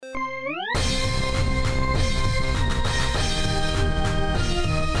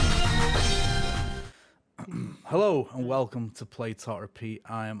Hello and welcome to Play Talk Repeat.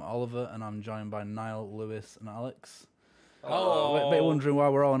 I am Oliver and I'm joined by Niall, Lewis and Alex. Oh, Maybe wondering why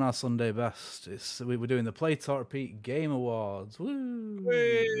we're all on our Sunday best. We're doing the Play Talk Repeat Game Awards. Woo!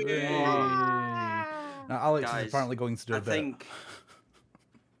 Yay. Now Alex Guys, is apparently going to do a bit.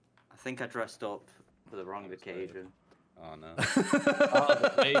 I think I dressed up for the wrong occasion. Oh no.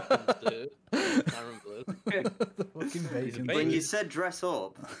 the bacon, dude. I remember this. The fucking bacon. When you said dress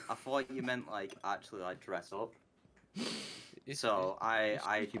up, I thought you meant actually dress up. So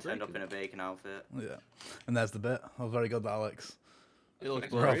I turned up in a bacon outfit. Yeah, and there's the bit. That was very good, Alex. It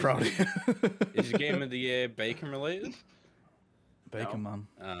looks We're all great. proud of you. Is your game of the year bacon related? Bacon Man.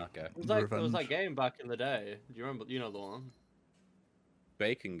 Oh, okay. It was like there was Revenge. that game back in the day. Do you remember? You know the one.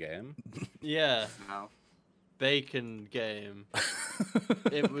 Bacon game. Yeah, No. bacon game.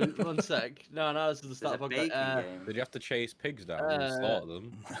 It was one sec. No, this is the There's start a of bacon podcast. game. Did you have to chase pigs down and slaughter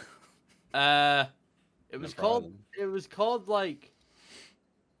them? It was No called. problem. It was called like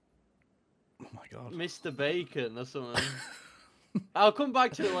Oh my god. Mr. Bacon or something. I'll come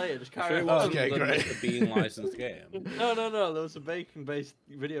back to it later. Just Sure carry it on. wasn't Okay, the great. Mr. Bean licensed game. No. There was a bacon-based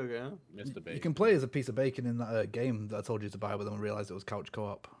video game. Mr. Bacon. You can play as a piece of bacon in that game that I told you to buy, but then I realised it was couch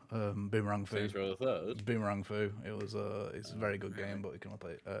co-op. Boomerang Fu. Saints Row the Third. Boomerang Fu. It was it's a very good game, but you can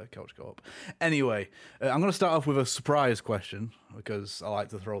only play couch co-op. Anyway, I'm going to start off with a surprise question because I like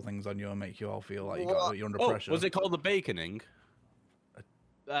to throw things on you and make you all feel like you're under Oh, pressure. was it called The Baconing?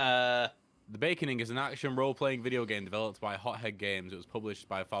 The Baconing is an action role-playing video game developed by Hothead Games. It was published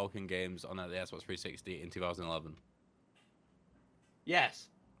by Falcon Games on the Xbox 360 in 2011. Yes.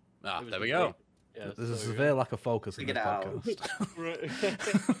 Ah, It was there the we go. bacon. Yes, There's a there we severe lack of focus in Figure this it out.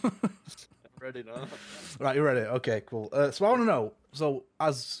 podcast. go. Ready now. Right, you ready? Okay, cool. So I want to know. So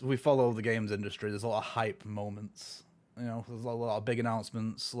as we follow the games industry, there's a lot of hype moments. You know, there's a lot of big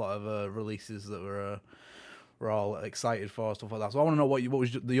announcements, a lot of releases that we're all excited for, stuff like that. So I want to know what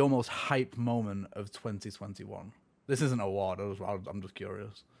was the almost hype moment of 2021. This isn't an award. I'm just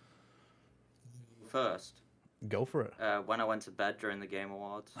curious. First, Go for it. when I went to bed during the Game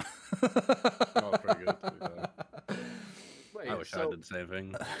Awards. Oh, pretty good. to be fair. Wait, I wish I did the same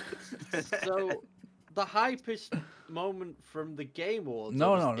thing. So, the hypest moment from the Game Awards?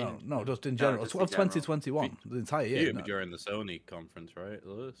 No, or no, just no, in- no. Just in general. just in Of 2021, the entire year. You no. during the Sony conference, right,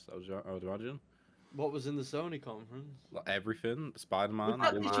 Lewis? I would imagine. What was in the Sony conference? Like everything, Spider-Man.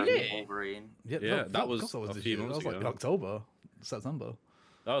 Was that Wolverine. this Spider-Man, year? Wolverine. Yeah, Yeah, no, that of was course that was a this few year. That months was like ago. October, September.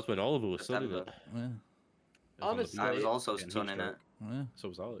 That was when Oliver was studying it. September. Yeah, It was on the Honestly, I was beach also getting stunning heat it. stroke. yeah. So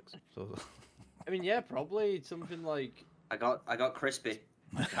was Alex. So, I mean, yeah, probably something like I got crispy.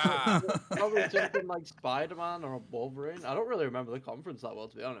 probably something like Spider-Man or Wolverine. I don't really remember the conference that well,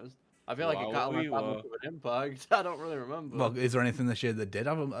 to be honest. I feel like it Wow, can't have we that were- much of an impact. I don't really remember. well, is there anything this year that did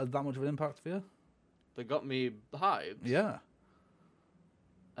have that much of an impact for you? That got me hyped. Yeah.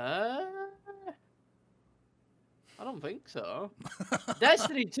 I don't think so.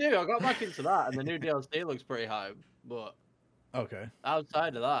 Destiny 2, I got back into that, and the new DLC looks pretty hype. But Okay.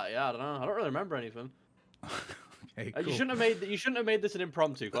 outside of that, yeah, I don't know. I don't really remember anything. Okay, You cool. shouldn't have made this an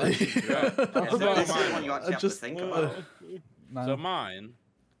impromptu question. Yeah. This not is mine. one you actually have to think about. No. So mine,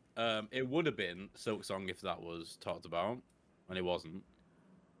 it would have been Silk Song if that was talked about, and it wasn't.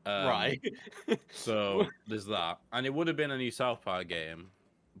 Right. So there's that, and it would have been a new South Park game,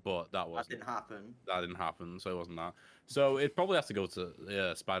 but that That wasn't. didn't happen. That didn't happen, so it wasn't that. So it probably has to go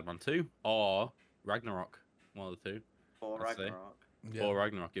to Spider-Man 2 or Ragnarok, one of the two. Or I'd say. Ragnarok. Yeah. Or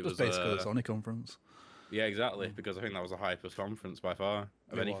Ragnarok. It Just was basically the Sony conference. yeah, exactly, because I think that was the hypest conference by far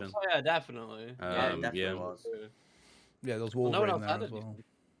of It anything. was. Oh, yeah, definitely. Yeah, it Um, definitely yeah. was. Yeah, there was Well, no one Wolverine else there had as well.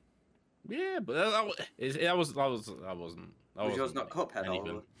 Yeah, but that wasn't. That Was yours wasn't not Cuphead, anything.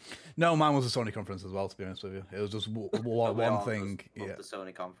 Oliver? No, mine was a Sony conference as well. To be honest with you, it was just one We all thing. just loved Yeah, the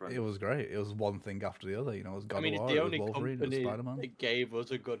Sony conference. it was great. It was one thing after the other. You know, it was God I mean, of it's War, the it only was Wolverine, it was company Spider-Man. that gave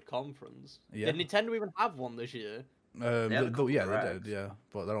us a good conference. Yeah. Did Nintendo even have one this year? They had a couple Yeah, of they Recs. did. Yeah,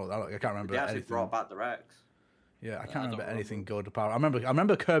 but I can't remember They actually anything. brought back the Rex. Yeah, I I can't don't remember anything remember. good apart. I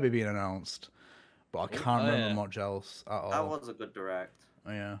remember Kirby being announced, but I can't Oh, remember yeah. much else at all. That was a good direct.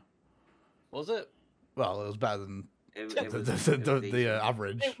 Yeah. Was it? Well, it was better than It the, was, the, it the, was the decent.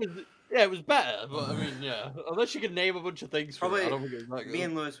 average. Yeah, it was better, but I mean, yeah. Unless you could name a bunch of things from it, I Probably- don't think it was that good. Me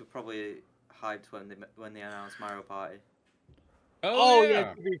and Lewis were probably hyped when they announced Mario Party. Oh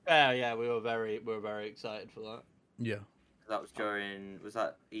yeah. To be fair, yeah, we were very excited for that. Yeah. That was was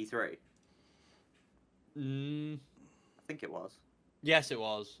that E3? Mm, I think it was. yes, it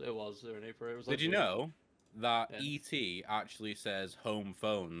was. It was. It was Did you like- know that Yeah. ET actually says home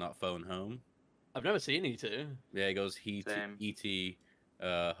phone, not phone home? I've never seen E2. Yeah, it goes Same. ET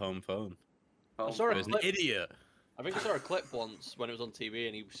home phone. Home saw it I was phone. an idiot. I think I saw a clip once when it was on TV,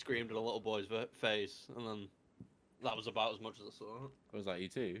 and he screamed at a little boy's face, and then that was about as much as I saw. Was that you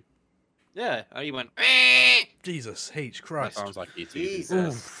too? Yeah, and he went. Jesus H That Christ. sounds like you too.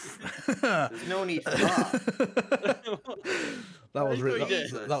 Jesus. Oof. There's no need for that. That was That's what he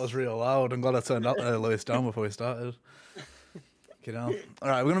did. that was real loud. I'm glad I turned Lewis down before we started. You know. All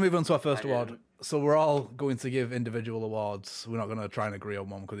right, we're gonna move on to our first I award. didn't. So we're all going to give individual awards. We're not going to try and agree on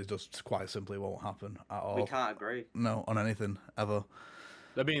one because it just quite simply won't happen at all. We can't agree. No, on anything ever.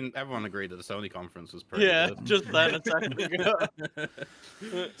 I mean, everyone agreed that the Sony conference was pretty Yeah, good. just then a second ago.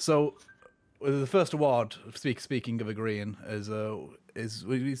 So the first award, speaking of agreeing, it's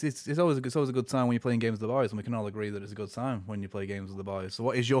always a good time when you're playing games with the boys, and we can all agree that it's a good time when you play games with the boys. So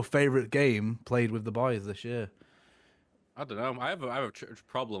what is your favourite game played with the boys this year? I don't know. I have a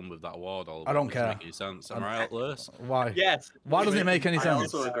problem with that award. Oliver. I don't It doesn't care. Make any sense? Am I right, Lewis? Why? Yes. Why doesn't it make any I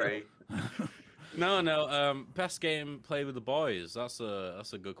sense? also agree. No. Best game played with the boys. That's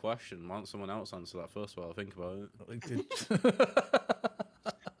a good question. Why don't someone else answer that first while I think about it?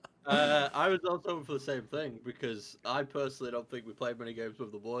 I was also hoping for the same thing because I personally don't think we played many games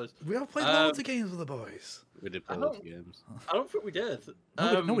with the boys. We have played loads of games with the boys. We did play I lots of don't- games. I don't think we did.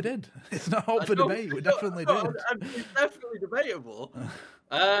 No, we did. It's not up for No, debate. We no, definitely no, did. It's definitely debatable.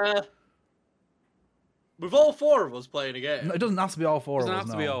 With all four of us playing a game. No, it doesn't have to be all four of Doesn't us.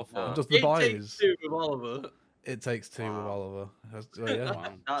 have to be no. all four. Just the It takes boys. two with Oliver. It takes two with Wow. Oliver. Yeah.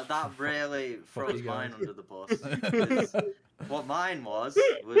 Wow. That really Fuck throws you guys. mine under the bus. 'Cause what mine was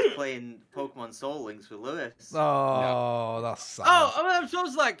playing Pokemon Soul Links with Lewis. Oh, that's sad. Oh, I mean, I'm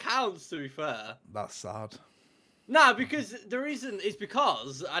supposed that counts, to be fair. That's sad. Nah, because the reason is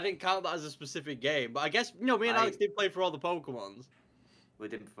because I didn't count that as a specific game. But I guess, me and Alex did play for all the Pokemons. We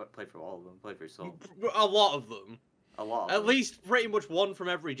didn't play for all of them. Play for Soul. A lot of them. A lot. Of At them. least pretty much one from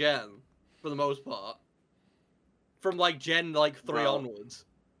every gen, for the most part. From like gen 3 Well, onwards.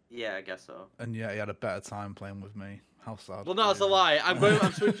 Yeah, I guess so. And yeah, he had a better time playing with me. How sad. Well, no, that's a lie. I'm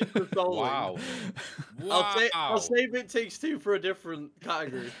switching to Soul Wow. Link. Wow. I'll save It Takes Two for a different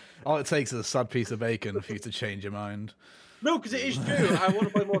category. All it takes is a sad piece of bacon for you to change your mind. No, because it is true. I want to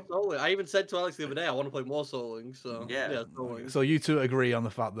play more Soul Link. I even said to Alex the other day, I want to play more Soul Link. So Yeah. Soul Link. So you two agree on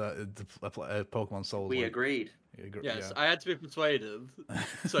the fact that Pokemon Soul. We agreed. Yes, I had to be persuaded,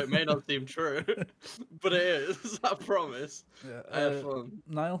 so it may not seem true, but it is. I promise. Yeah. I had fun.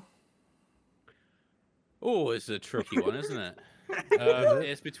 Niall? Oh, it's a tricky one, isn't it?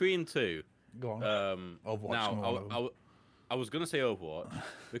 It's between two. Go on. Overwatch. Now, I was gonna say Overwatch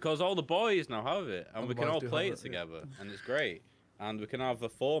because all the boys now have it, and All we the can boys all do play have it it, yeah. together, and it's great. And we can have a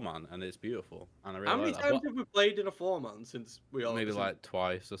 4-man, and it's beautiful. And I really How many like that. times But have we played in a 4-man since we all maybe like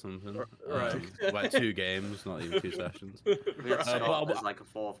twice or something. Right. Like 2 games, not even 2 sessions. We had Right. Scott but- as like a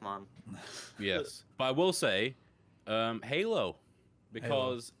fourth man. Yes, but I will say, Halo,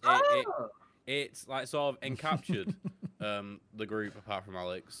 because Ah! it's like sort of encaptured the group apart from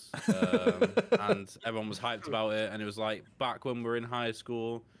Alex, and everyone was hyped about it, and it was like back when we were in high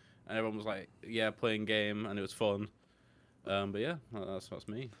school, and everyone was like, yeah, playing game, and it was fun. But yeah, that's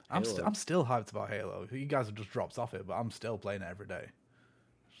me. I'm Halo. still hyped about Halo. You guys have just dropped off it, but I'm still playing it every day.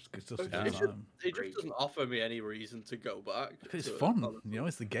 It's just a Yeah. good It time. just doesn't offer me any reason to go back. It's to it, fun. honestly. You know,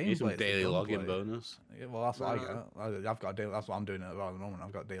 it's the Need some gameplay. it's the daily login gunplay. bonus. Yeah, well, that's what I Nah. get. I've got a daily. That's what I'm doing at the moment.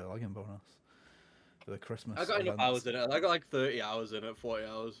 I've got a daily login bonus for the Christmas. I got enough events. hours in it. I got like 30 hours in it, 40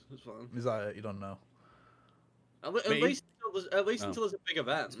 hours. It's fine. Is that it? You don't know. At Me? least, until there's a big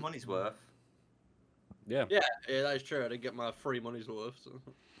event. It's money's worth. Yeah. Yeah, that is true. I didn't get my free money's worth. So.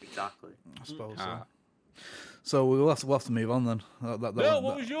 Exactly. I suppose Ah. so. So we'll have to move on then. No,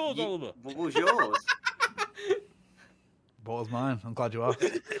 what was yours, Oliver? What was yours? What was mine? I'm glad you asked.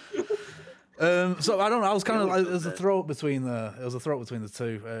 So I don't know. I was kind of like, there's a throw between the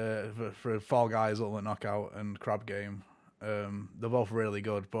two for Fall Guys, Ultimate Knockout, and Crab Game. They're both really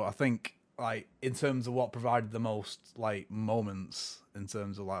good, but I think like in terms of what provided the most like moments in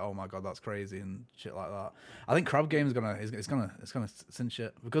terms of like, oh my god, that's crazy and shit like that. I think Crab Game is gonna cinch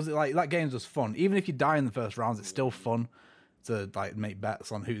it because like that game's just fun. Even if you die in the first rounds, it's still fun to like make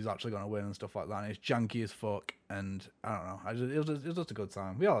bets on who's actually gonna win and stuff like that. And it's janky as fuck, and I don't know. It was just a good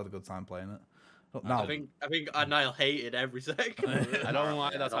time. We all had a good time playing it. Now, I think Niall hated every second. of it. I don't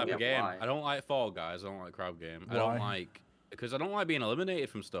like Yeah, that I type don't of get game. why. I don't like Fall Guys. I don't like Crab Game. I Why? don't like because I don't like being eliminated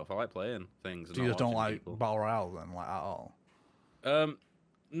from stuff. I like playing things. And so you not just don't watching like people. battle royale then, like at all.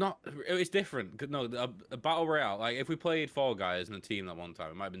 Not. It's different. No, a battle royale. Like if we played Fall Guys in a team that one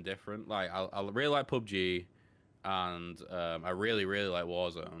time, it might have been different. Like I really like PUBG, and I really like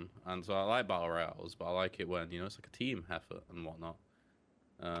Warzone, and so I like battle royales, but I like it when it's like a team effort and whatnot.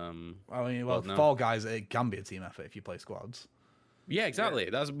 I mean, well, no. Fall Guys, it can be a team effort if you play squads. Yeah,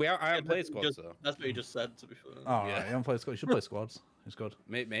 exactly. I haven't played squads though. That's what you just said, to be fair. Oh, Yeah. right, you haven't played squads. You should play squads. It's good.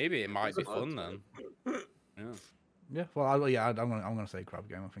 Maybe it might be fun then. Yeah. Yeah, well, I'm gonna say crab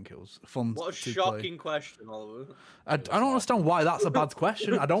game. I think it was fun. What a to shocking question, Oliver. play. I don't understand why that's a bad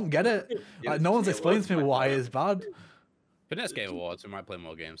question. I don't get it. Like, no one's explained to me why it's bad. For next Game Awards, we might play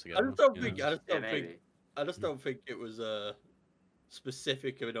more games I together. just don't you think. know? I just don't think it was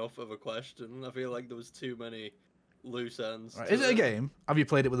specific enough of a question. I feel like there was too many loose ends. Right, to is it a game? Have you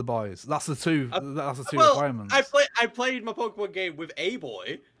played it with the boys? That's the two. That's the two Well, requirements. I played my Pokemon game with a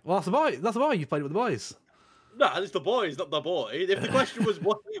boy. Well, that's the boy. That's the boy. You played it with the boys. No, it's the boys, not the boy. If the question was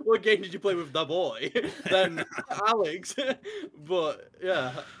what game did you play with the boy, then Alex. But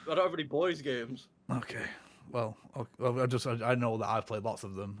yeah, I don't have any boys games. Okay. Well, I know that I've played lots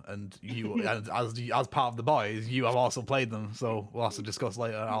of them, and you, as part of the boys, you have also played them. So we'll have to discuss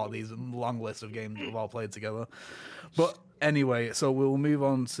later all these long list of games we've all played together. But anyway, so we'll move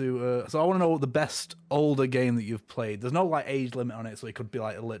on to. So I want to know the best older game that you've played. There's no like age limit on it, so it could be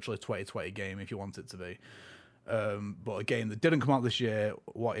like literally a 2020 game if you want it to be. But a game that didn't come out this year.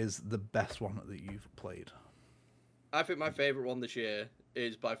 What is the best one that you've played? I think my favorite one this year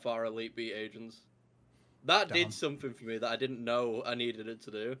is by far Elite Beat Agents. That Damn. did something for me that I didn't know I needed it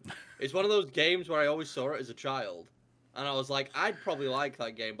to do. It's one of those games where I always saw it as a child, and I was like, I'd probably like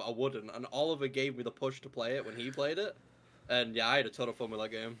that game, but I wouldn't. And Oliver gave me the push to play it when he played it, and yeah, I had a ton of fun with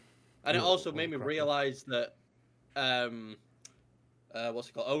that game. And it also made me realize that, what's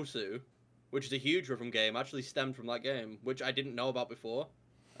it called, Osu, which is a huge rhythm game, actually stemmed from that game, which I didn't know about before.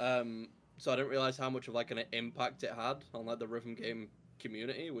 So I didn't realize how much of like an impact it had on like the rhythm game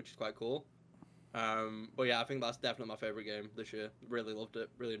community, which is quite cool. But yeah, I think that's definitely my favorite game this year. Really loved it,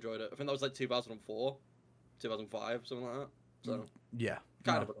 really enjoyed it. I think that was like 2004, 2005, something like that. So Yeah,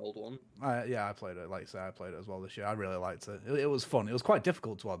 kind of an old one. Yeah, I played it. Like I said, I played it as well this year. I really liked it. It was fun. It was quite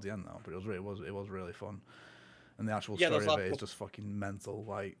difficult towards the end though, but it was really fun. And the actual story of it is just fucking mental.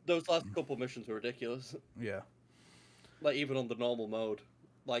 Like those last couple missions were ridiculous. Yeah. Like even on the normal mode,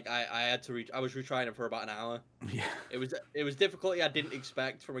 like I had to I was retrying it for about an hour. Yeah. It was difficulty I didn't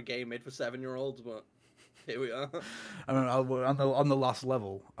expect from a game made for 7-year-olds, but here we are. I mean, on the last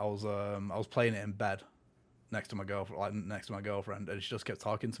level, I was playing it in bed next to my girlfriend, and she just kept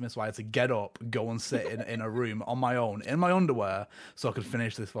talking to me, so I had to get up, go and sit in a room on my own in my underwear, so I could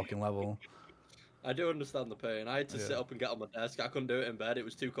finish this fucking level. I do understand the pain. I had to sit up and get on my desk. I couldn't do it in bed. It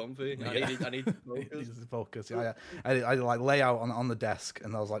was too comfy. I need to focus. It needs to focus. Yeah, I like lay out on the desk,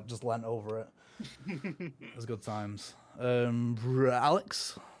 and I was like just leant over it. It was good times.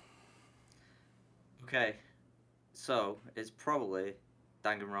 Alex. Okay, so it's probably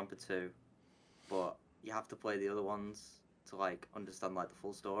Danganronpa 2, but you have to play the other ones to like understand like the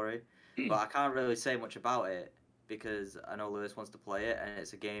full story. But I can't really say much about it because I know Lewis wants to play it, and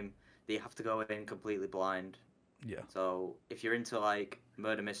it's a game that you have to go in completely blind. Yeah. So if you're into like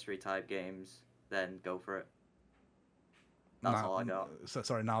murder mystery type games, then go for it. That's all I got.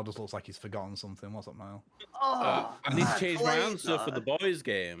 Sorry, Niall just looks like he's forgotten something. What's up, Niall? Oh, I need to change my answer for the boys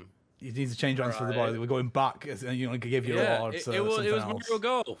game. You need to change your answer for the boys. We're going back, and you know, give your awards. It was Mario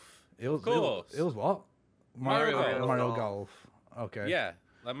Golf. It was, of course. It was what? Mario Golf. Okay. Yeah,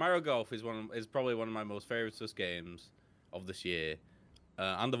 like Mario Golf is probably one of my most favoritist games of this year,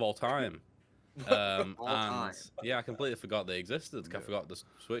 and of all time. Time. Yeah, I completely forgot they existed. I forgot the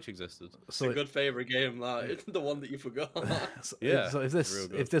Switch existed. So it's a good favorite game, that. It's the one that you forgot. So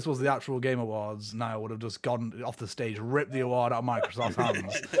if this was the actual Game Awards, Niall would have just gone off the stage, ripped the award out of Microsoft's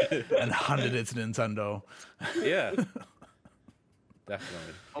hands, and handed it to Nintendo. Yeah.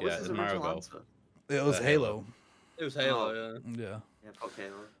 Definitely. What was his original answer? It was Halo. It was Halo, Yeah. Yeah, fuck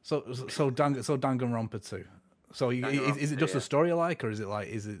Halo. So Danganronpa 2. So is it just the story you like, or is it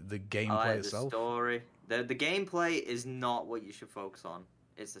the gameplay itself? The story. The gameplay is not what you should focus on.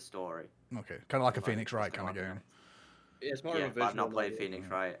 It's the story. Okay, kind of like a Phoenix Wright kind of game. Yeah, it's more of a visual. I've not played Phoenix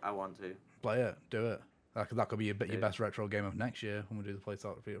Wright. I want to play it. Do it. That could be your best retro game of next year when we do the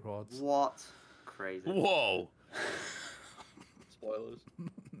PlayStation Awards. What? Crazy. Whoa. Spoilers.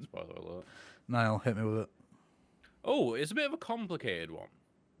 Spoiler alert. Niall, hit me with it. Oh, it's a bit of a complicated one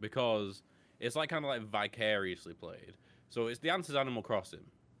because it's like kind of like vicariously played. So the answer's Animal Crossing,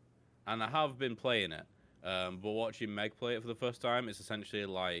 and I have been playing it. But watching Meg play it for the first time, it's essentially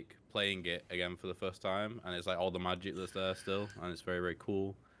like playing it again for the first time, and it's like all the magic that's there still, and it's very, very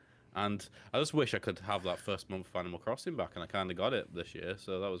cool. And I just wish I could have that first month of Animal Crossing back, and I kind of got it this year,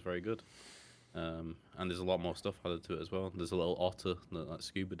 so that was very good. And there's a lot more stuff added to it as well. There's a little otter that like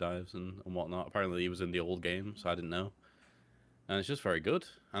scuba dives and whatnot. Apparently he was in the old game, so I didn't know. and it's just very good.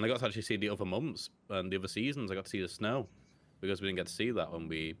 And I got to actually see the other months and the other seasons. I got to see the snow because we didn't get to see that when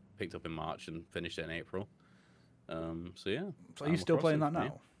we picked up in March and finished it in April. So yeah. So are you still playing that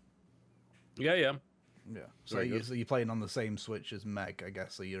now? Yeah, yeah. Yeah. So, Very good. you're playing on the same Switch as Meg, I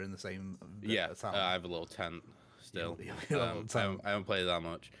guess. So you're in the same. Yeah, town. I have a little tent still. You have a little tent. I haven't played it that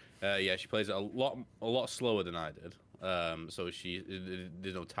much. Yeah, she plays it a lot slower than I did. So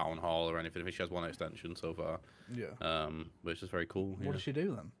there's no town hall or anything. I think she has one extension so far. Yeah. Which is very cool. What does she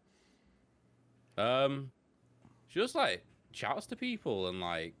do then? She just like chats to people and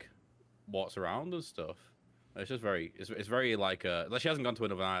like walks around and stuff. It's just very, it's very like she hasn't gone to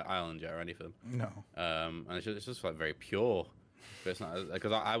another island yet or anything. No. And it's just like very pure. But it's not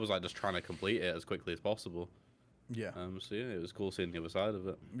because I was like just trying to complete it as quickly as possible. Yeah. So yeah, it was cool seeing the other side of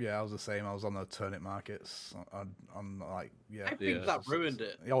it. Yeah, I was the same. I was on the turnip markets on like yeah. I think that ruined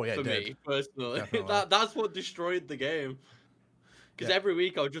it. Oh yeah, for it did. me personally. Definitely. That's what destroyed the game. Because Yeah. every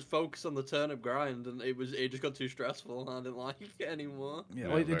week I would just focus on the turnip grind, and it just got too stressful, and I didn't like it anymore. Yeah, Yeah,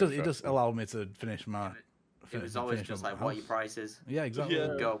 well, it very does stressful. allow me to finish my. It was always finish just my like, what are your house. prices? Yeah, exactly.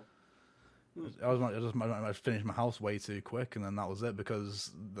 Yeah. Go. I finished my house way too quick, and then that was it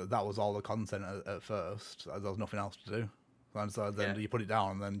because that was all the content at first. There was nothing else to do. And so then Yeah. you put it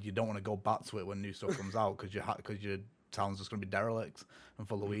down, and then you don't want to go back to it when new stuff comes out because your town's just going to be derelict and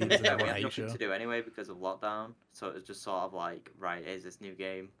full of weeds, and Yeah, we everyone had hates nothing you. to do anyway because of lockdown. So it was just sort of like, right, here's this new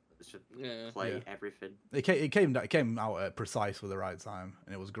game. Let's just Yeah. play Yeah. everything. It came out at precisely the right time,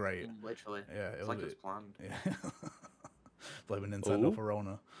 and it was great. Literally. Yeah, It's like it was planned. Yeah. Blaming Nintendo Oh. for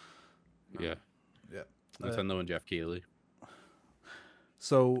Rona. Yeah. Yeah. Nintendo and Jeff Keighley.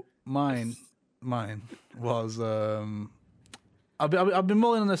 So mine was I've been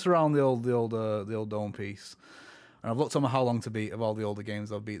mulling on this around the old Dome piece, and I've looked on my how long to beat of all the older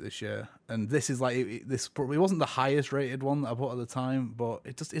games I've beat this year, and this is like this probably wasn't the highest rated one that I put at the time, but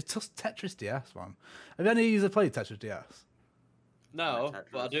it's just Tetris DS, man. Have any of you played Tetris DS? No, Tetris.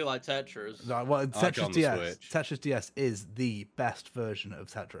 but I do like Tetris. No, well, like Tetris on the DS. Switch. Tetris DS is the best version of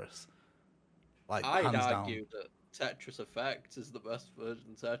Tetris. Like I'd hands argue down. that Tetris Effect is the best version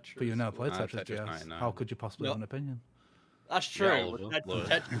of Tetris. But you've never played Nah, Tetris Tetris DS. 99. How could you possibly No. have an opinion? That's true. Yeah, but look.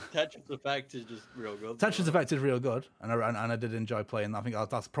 Tetris Effect is just real good. Tetris though. Effect is real good, and I did enjoy playing that. I think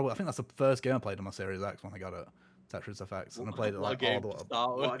that's the first game I played on my Series X when I got it. Tetris Effect, and I played it What a like all game the way to up.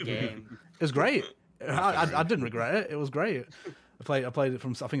 start with. What a game. It was great. I didn't regret it. It was great. I played it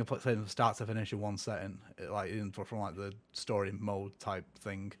from I think I played it from start to finish in one setting, from like the story mode type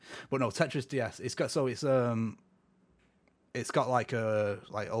thing. But no, Tetris DS. It's got like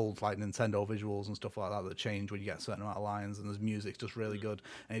old like Nintendo visuals and stuff like that change when you get a certain amount of lines, and there's music's just really good,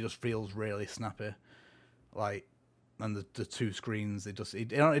 and it just feels really snappy. Like, and the two screens, it just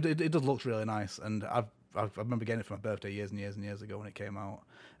looks really nice, and I remember getting it for my birthday years and years and years ago when it came out,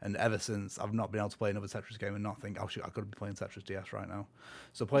 and ever since I've not been able to play another Tetris game and not think, oh shit, I could be playing Tetris DS right now.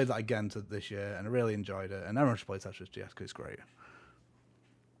 So I played that again this year, and I really enjoyed it, and everyone should play Tetris DS because it's great.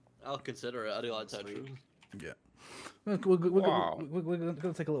 I'll consider it. I do like Tetris. Yeah. We're going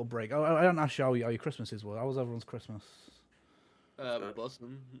to take a little break. I don't ask you how your Christmases were. How was everyone's Christmas?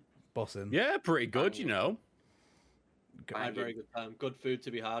 Bussing. Bossing. Yeah, pretty good, you know. I had a very good time. Good food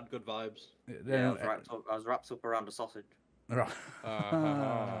to be had. Good vibes. Yeah, I was wrapped up around a sausage. Right.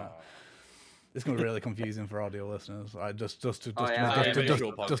 It's going to be really confusing for audio listeners. Just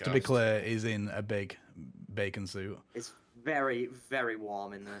to be clear, he's in a big bacon suit. It's very, very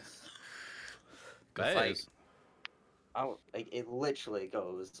warm in this. That like, is. It literally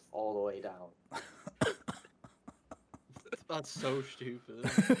goes all the way down. That's so stupid.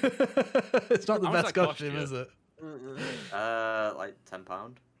 It's not the How much best that cost costume, you? is it? Like £10.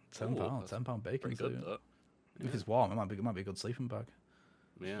 £10, that's £10 bacon Pretty good, suit. that. If it's warm, it might be a good sleeping bag.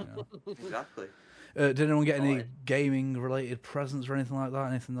 Yeah. Exactly. Did anyone get any Alright. gaming related presents or anything like that?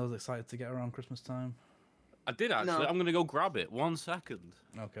 Anything that was excited to get around Christmas time? I did actually. No. I'm gonna go grab it. 1 second.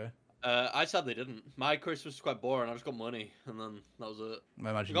 Okay. I sadly didn't. My Christmas was quite boring. I just got money, and then that was it. I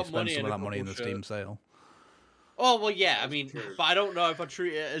imagine got you spent money some and of a that money in the couple Steam shirts. sale. Oh well, yeah. I That's mean, true. but I don't know if I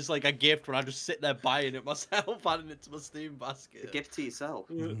treat it as like a gift when I just sit there buying it myself, adding it to my Steam A basket. gift to yourself.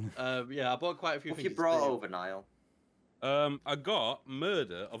 Yeah, I bought quite a few What have things. you brought this year. over, Niall? I got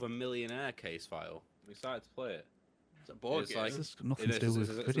Murder of a Millionaire case file. I'm excited to play it. It's a board It's game. like- It's nothing to do with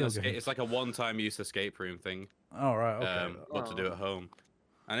it's video an escape- games. It's like a one-time use escape room thing. Oh right, okay. What to do at home.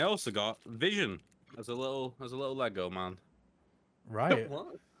 And I also got Vision as a little Lego man. Right.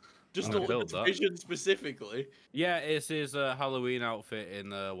 What? Just I'm the gonna build that. division specifically. Yeah, it's his Halloween outfit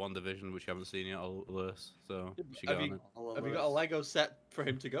in One Division, which you haven't seen yet, Lewis. So you should Have get on you- it. Have you got a Lego set for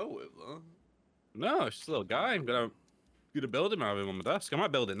him to go with though? No, it's just a little guy. I'm gonna Gonna build him. I have him on my desk. I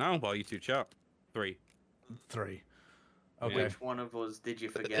might build it now while you two chat. 3. 3. Okay. Which one of us did you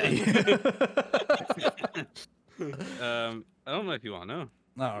forget? I don't know if you want to know.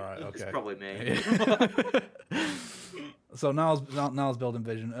 All right. It's Okay. probably me. So now's building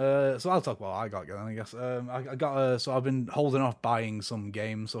vision. So I'll talk about what I got then, I guess. I got so I've been holding off buying some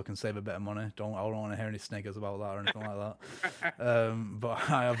games so I can save a bit of money. I don't want to hear any sniggers about that or anything like that. But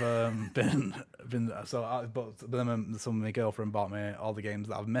I have been so I but then some of my girlfriend bought me all the games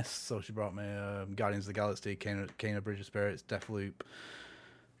that I've missed. So she brought me Guardians of the Galaxy, Kena Bridge of Spirits, Deathloop.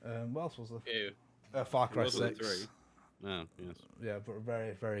 What else was there? Ew. Far Cry Wasn't it 6. 3? No, yes. Yeah, but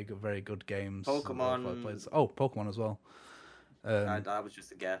very good games. Pokemon. Oh, Pokemon as well. That was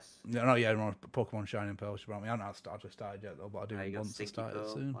just a guess. No, Pokemon Shining Pearl. She brought me. I haven't actually started yet though, but I do You got want to Stinky start it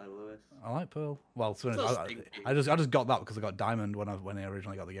Pearl soon. by Lewis. I like Pearl. Well, to be It's honest, not stinky. I just got that because I got Diamond when I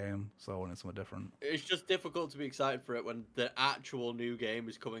originally got the game, so I wanted something different. It's just difficult to be excited for it when the actual new game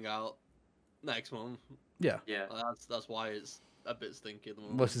is coming out next month. Yeah. Yeah. That's why it's a bit stinky at the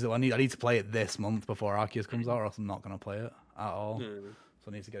moment. This is it. I need to play it this month before Arceus comes out, or else I'm not gonna play it at all. Hmm.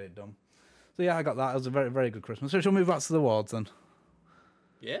 So I need to get it done. So yeah, I got that. It was a very good Christmas. So shall we move back to the awards then?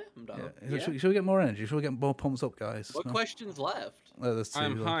 Yeah, I'm down. Yeah. Should we get more energy? Should we get more pumps up, guys? What No? questions left? There's 2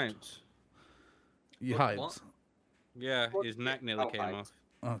 I'm left. hyped. You What- hyped? what? Yeah, What- his neck nearly Oh, came hyped. off.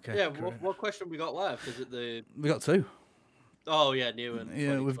 Okay. Yeah, great. what question we got left? Is it the... We got 2. Oh, yeah, new and...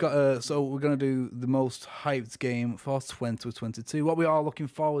 Yeah, we've got so we're gonna do the most hyped game for 2022. What we are looking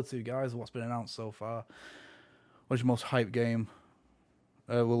forward to, guys. What's been announced so far? What's your most hyped game?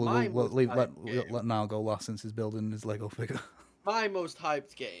 We'll My most hyped game. let Niall go last since he's building his Lego figure. My most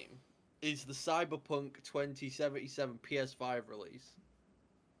hyped game is the Cyberpunk 2077 PS5 release.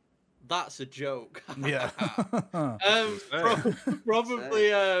 That's a joke. Yeah.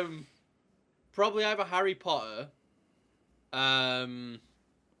 Probably either Harry Potter.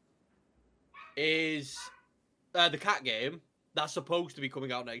 Is the cat game that's supposed to be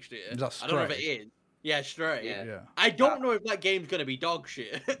coming out next year. Is that I don't know if it Stray? is. Yeah, Stray. Yeah. Yeah. I don't know if that game's gonna be dog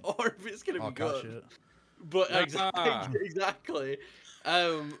shit or if it's gonna Oh, be cat good. shit. But Ah. exactly.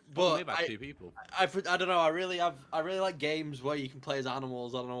 Well, But maybe about 2 people. I don't know. I really like games where you can play as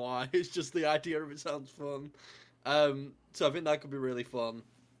animals. I don't know why. It's just the idea of it sounds fun. So I think that could be really fun.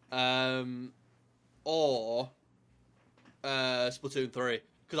 Or Splatoon 3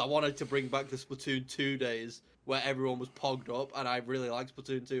 because I wanted to bring back the Splatoon 2 days where everyone was pogged up, and I really like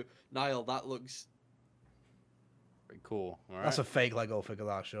Splatoon 2. Niall, that looks. Pretty cool. All right. That's a fake Lego figure,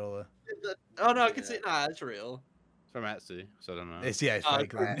 that surely. Oh no, I can see. Nah, it's real. It's from Etsy, so I don't know. It's Oh,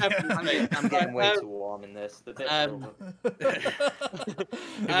 fake. okay. that. I'm getting way too warm in this. The bit's Um, over.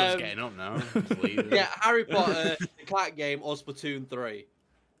 Everyone's getting up now. Just leave it. Yeah, Harry Potter, the cat game, or Splatoon 3.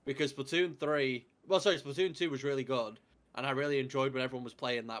 Because Splatoon 2 was really good, and I really enjoyed when everyone was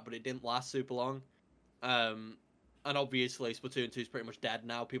playing that, but it didn't last super long. And obviously Splatoon 2 is pretty much dead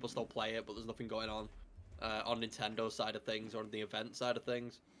now. People still play it, but there's nothing going on Nintendo's side of things or on the event side of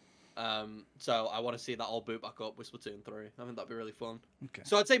things. So I want to see that all boot back up with Splatoon 3. I think that'd be really fun. Okay.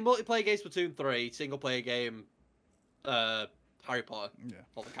 So I'd say multiplayer game Splatoon 3, single player game Harry Potter, Yeah.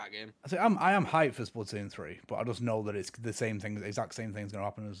 or the cat game. I am hyped for Splatoon 3, but I just know that it's the same thing, the exact same thing's going to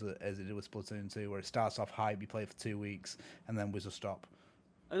happen as it did with Splatoon 2, where it starts off hype, you play it for 2 weeks, and then we just stop.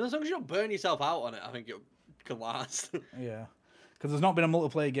 And as long as you don't burn yourself out on it, I think it can last. Yeah. Because there's not been a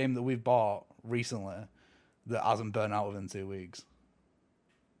multiplayer game that we've bought recently that hasn't burnt out within 2 weeks.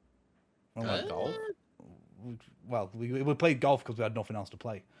 Unlike golf. Well, we played golf because we had nothing else to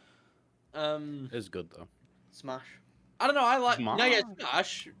play. It's good though. Smash. I don't know. I like. Smash. No, yeah,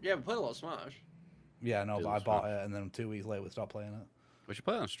 Smash. Yeah, we played a lot of Smash. Yeah, no, It but I was bought fun. it, and then 2 weeks later we stopped playing it. We should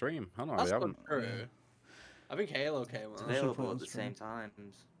play it on stream. I don't know. That's We not haven't. true. Yeah. I think Halo came It's out. Yeah. available play at on the stream. same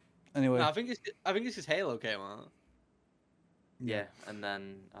times. Anyway, No, I think it's because Halo came out. Yeah, and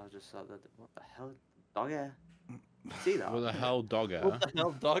then I was just like, what the hell? Dog air. See that? What the hell, dogger? What the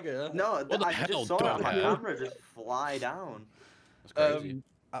hell, Dogger? No, What the I hell, just saw it on my dog air? camera just fly down. That's crazy.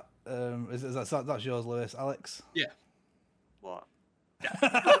 that's yours, Lewis. Alex? What?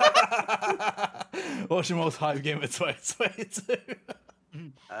 What's your most hype game of 2022?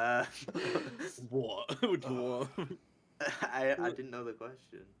 What? Which one? I didn't know the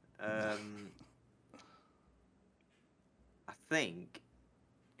question. I think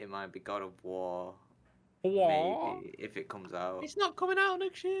it might be God of War. Maybe if it comes out. It's not coming out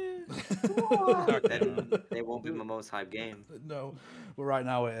next year. Then it won't be my most hype game. No, but right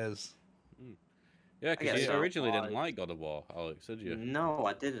now it is. Yeah, I because guess you so. originally didn't like God of War, Alex, did you? No,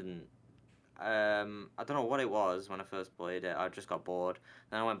 I didn't. I don't know what it was when I first played it. I just got bored.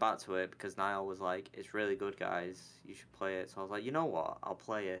 Then I went back to it because Niall was like, "It's really good, guys. You should play it." So I was like, "You know what? I'll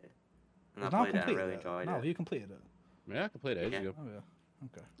play it." And I Now played it and I completed really it. enjoyed No, it. you completed it. Yeah, I can play it ages Yeah. ago. Oh yeah.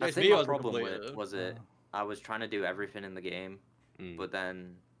 Okay. I It's think me, I my was gonna problem play with it. was it. I was trying to do everything in the game, Mm. but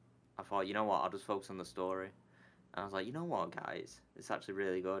then I thought, you know what? I'll just focus on the story. And I was like, you know what, guys? It's actually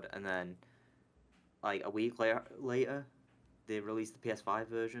really good. And then, like a week later, they released the PS5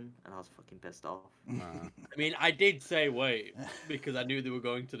 version, and I was fucking pissed off. I mean, I did say wait because I knew they were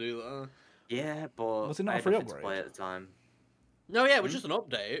going to do that. Yeah, but Was it not I a had free nothing to upgrade? play at the time. No, yeah, it was just an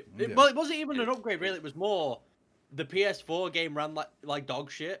update. Yeah. Well, it wasn't even an upgrade really. It was more the PS4 game ran like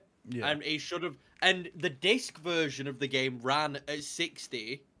dog shit, Yeah. and it should have. And the disc version of the game ran at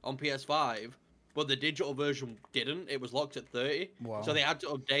 60 on PS5, but the digital version didn't. It was locked at 30, Wow. so they had to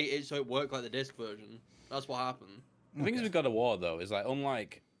update it so it worked like the disc version. That's what happened. The thing is with God of War though is like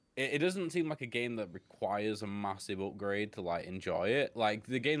unlike it doesn't seem like a game that requires a massive upgrade to like enjoy it. Like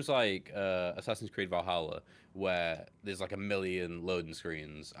the games like Assassin's Creed Valhalla, where there's like a million loading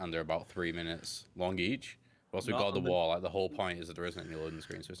screens and they're about 3 minutes long each. Whilst with Not God on of the- War, like the whole point is that there isn't any loading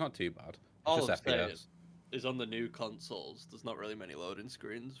screens, so it's not too bad. It's All just I'm saying FPS. is on the new consoles, there's not really many loading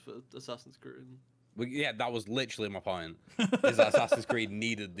screens for Assassin's Creed. Well, yeah, that was literally my point. Is that Assassin's Creed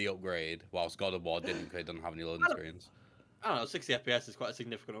needed the upgrade, whilst God of War didn't because it doesn't have any loading screens. I don't know, 60 FPS is quite a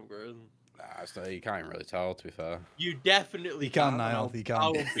significant upgrade. Nah, so you can't really tell, to be fair. You definitely You can, and Niall, I'll- you can. I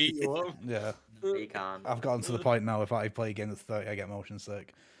will beat you up. Yeah. You can't. I've gotten to the point now. If I play a game that's 30, I get motion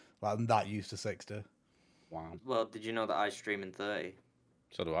sick. Like I'm that used to 60. Wow. Well, did you know that I stream in 30?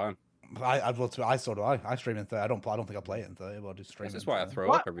 So do I. I'd love to. So do I. I stream in 30. I don't think I play it in 30, but I just stream. That's in why I 30. throw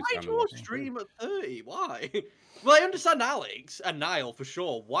Why, up every why time. do I you watch stream at 30? Why? Well, I understand Alex and Niall for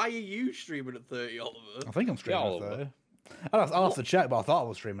sure. Why are you streaming at 30, I Oliver? think I'm streaming Oliver. at 30. I'll have to check, but I thought I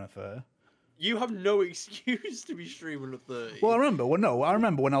was streaming at 30. You have no excuse to be streaming at 30. Well, I remember. Well, no, I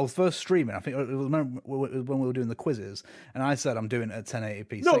remember when I was first streaming. I think it was when we were doing the quizzes, and I said I'm doing it at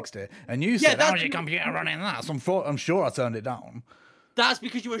 1080p No. 60, and you said, that's- "How's your computer running that?" So I'm sure I turned it down. That's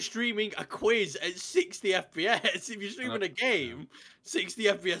because you were streaming a quiz at 60 FPS. If you're streaming a game, 60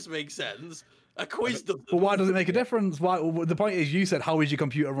 FPS makes sense. A quiz doesn't. But why does it make a difference? Why? Well, the point is, you said, "How is your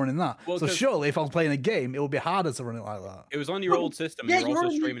computer running that?" Well, so 'cause- surely, if I was playing a game, it would be harder to run it like that. It was on your old system, Yeah, and you're you're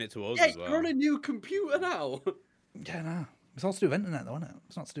also on- streaming it to us Yeah, as well. you're on a new computer now. Yeah, no. It's all to do with internet, though, isn't it?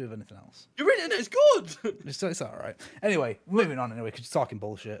 It's not to do with anything else. Your internet's good. It's all right. Anyway, moving on. Anyway, because you're talking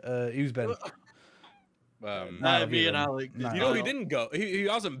bullshit. Who's been? Um, Me and Alex. Nah. you know who didn't go? Who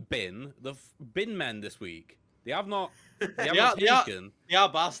hasn't been? The bin men this week. They have not. They haven't taken. They are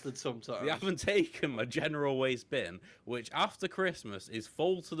bastards sometimes. They haven't taken my general waste bin, which after Christmas is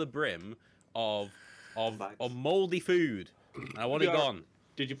full to the brim of Bags. mouldy food. And I want it Yeah. gone.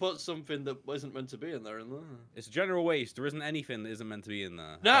 Did you put something that wasn't meant to be in there? It's general waste. There isn't anything that isn't meant to be in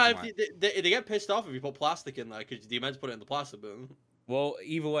there. No, Never mind. they get pissed off if you put plastic in there because you're meant to put it in the plastic bin. Well,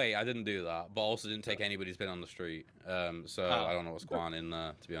 either way, I didn't do that, but also didn't take anybody's bin on the street. So Oh. I don't know what's going on in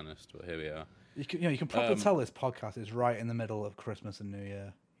there, to be honest. But here we are. You can probably tell this podcast is right in the middle of Christmas and New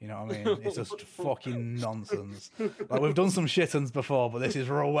Year. You know what I mean? It's just fucking nonsense. Like we've done some shit uns before, but this is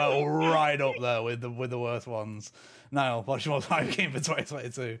well right up there with the worst ones. Niall, what's your most hype game for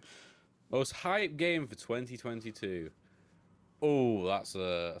 2022? Most hype game for 2022. Oh, that's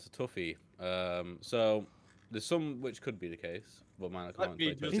a toughie. So there's some which could be the case, but might not come Let out in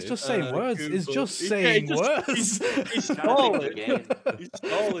me just- 2022. He's just saying words. He's Google. just Yeah, saying just- words. He's Trying to think of the stalling. game. He's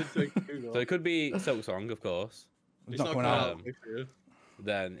stalling to Google. So it could be Silk Song, of course. It's not coming out.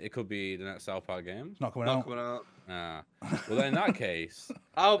 Then it could be the next South Park game. It's not coming Not out. coming out. Ah. Well, then in that case,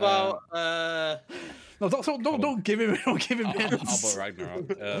 How about No, don't give him I'll hints. put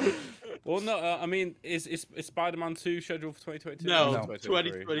Ragnarok. Well, no, I mean, is Spider-Man 2 scheduled for 2022? no, No.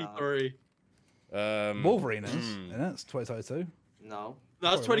 2023. Wolverine is. Isn't it? It's 2022. No. No,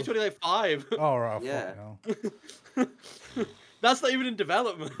 that's 2025. Oh right. Yeah. Fucking hell. That's not even in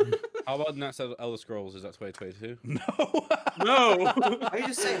development. How about the next Elder Scrolls? Is that 2022? No. No. Why you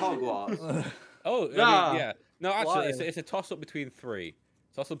just say Hogwarts? Oh, I Nah. mean, yeah. No, actually, Why? it's a toss-up between three.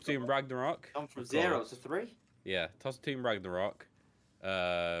 Toss-up between Ragnarok. Gone from of 0 course. to 3? Yeah, toss-up between Ragnarok,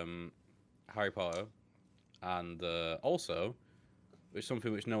 Harry Potter, and also, which is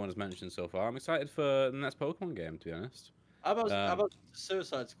something which no one has mentioned so far. I'm excited for the next Pokemon game, to be honest. How about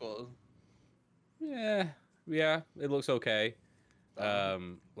Suicide Squad? Yeah, it looks okay.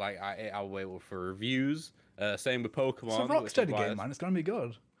 I'll wait for reviews. Same with Pokemon. It's a which is Rocksteady why game, man. It's gonna be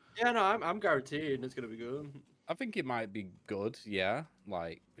good. Yeah, no, I'm guaranteeing it's gonna be good. I think it might be good. Yeah,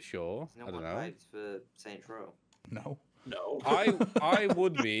 like sure. There's I no don't one know. hyped for Saints Row. No. No. I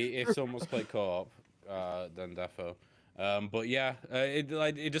would be if someone was played co-op, then defo. But yeah,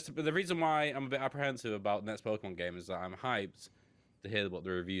 the reason why I'm a bit apprehensive about next Pokemon game is that I'm hyped to hear what the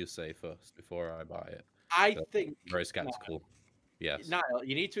reviews say first before I buy it. I So, think very skeptical. Yes. Niall,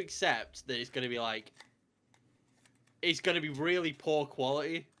 you need to accept that it's going to be like, it's going to be really poor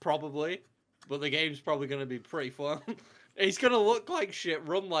quality, probably, but the game's probably going to be pretty fun. It's going to look like shit,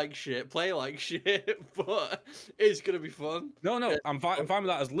 run like shit, play like shit, but it's going to be fun. No, I'm fine with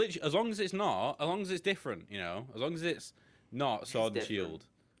that. As long as it's not, as long as it's different, you know, as long as it's not Sword and Shield.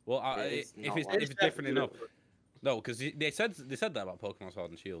 Well, if it's different enough. No, because they said that about Pokemon Sword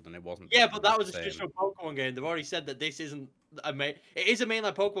and Shield, and it wasn't. Yeah, but that was a traditional Pokemon game. They've already said that this isn't it is a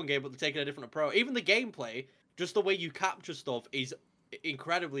mainline Pokemon game, but they're taking a different approach. Even the gameplay, just the way you capture stuff, is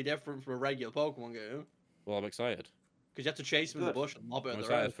incredibly different from a regular Pokemon game. Well, I'm excited. Because you have to chase them in the bush and lob it I'm at the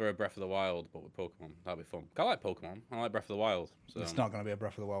excited road. for a Breath of the Wild, but with Pokemon. That'd be fun. I like Pokemon. I like Breath of the Wild. So. It's not going to be a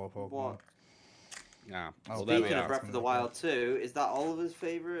Breath of the Wild Pokemon. What? Yeah. Oh, there we Speaking are. of Breath of the Wild 2, is that Oliver's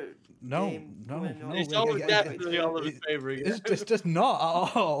favourite No, game? no, coming no. up? It's it- always it- definitely Oliver's favourite. It's just not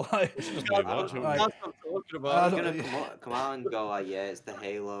at all. Like, Just move on. Like- That's what I'm talking I about. don't- It's gonna come out and go like, yeah, it's the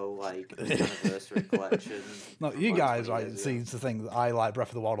Halo like anniversary collection. no, from you like guys 20 right years seem ago. to think that I like Breath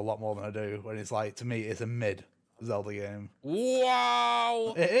of the Wild a lot more than I do. When it's like, to me, it's a mid Zelda game.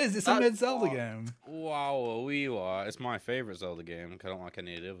 Wow. It is. It's a That's- mid Zelda game. Wow, we are. It's my favourite Zelda game. 'Cause I don't like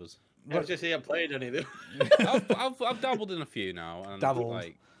any of the others. I was just haven't played any of them. I've dabbled in a few now. And Dabbled.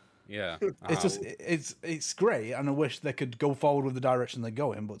 Like, yeah. It's just it's great, and I wish they could go forward with the direction they're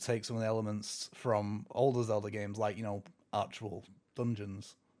going, but take some of the elements from older Zelda games, like actual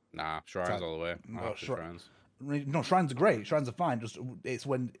dungeons. Nah, shrines Like- all the way. no, I have the shri- shrines. No, shrines are great. Shrines are fine. Just it's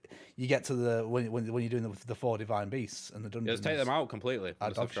when you get to the when you're doing the 4 divine beasts and the Yeah, dungeons. just take them out completely. I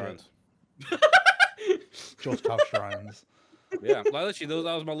Just have dog shit. shrines. Just have shrines. Yeah, like literally,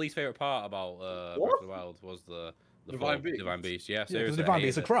 that was my least favorite part about Breath of the Wild was the Divine Beast. Divine Beast. Yeah, Yeah, because seriously. the I divine hate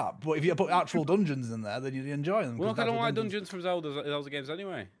beasts are it. crap. But if you put actual dungeons in there, then you'd enjoy them. Well, 'cause I don't actual like dungeons from Zelda games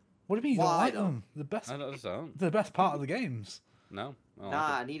anyway. What do you mean you don't Why like not? them? The best. I don't. The best part of the games. No. I don't Nah,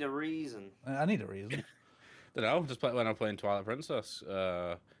 like I need a reason. I need a reason. don't know. Just when I'm playing Twilight Princess,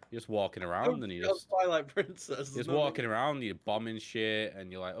 you're just walking around and you just Twilight Princess. just walking around, you're bombing shit,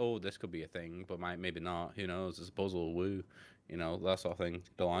 and you're like, oh, this could be a thing, but maybe not. Who knows? It's a puzzle, woo. You know, that sort of thing.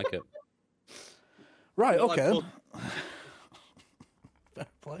 Don't like it. Right. You like Okay. puzzles? Fair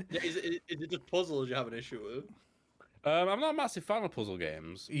play. Yeah, is it just puzzles you have an issue with? I'm not a massive fan of puzzle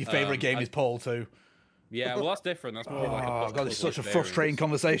games. Your favorite game is Paul 2. Yeah, well, that's different. That's more like a Oh god, it's such a puzzle frustrating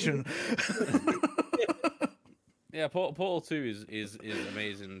experience. conversation. Yeah, Portal 2 is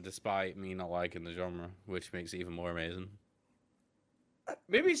amazing despite me not liking the genre, which makes it even more amazing.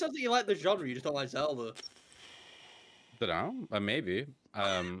 Maybe it's something you like the genre, you just don't like Zelda. Don't know. Maybe.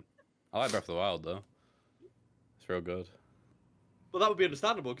 I like Breath of the Wild though. It's real good. But that would be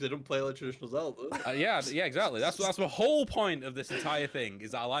understandable because they don't play like traditional Zelda. Yeah, exactly. That's the whole point of this entire thing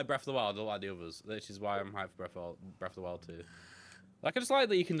is that I like Breath of the Wild, I don't like the others. Which is why I'm hyped for Breath of the Wild 2. Like, I just like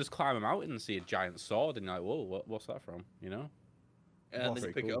that you can just climb a mountain and see a giant sword, and you're like, whoa, what's that from? You know? And then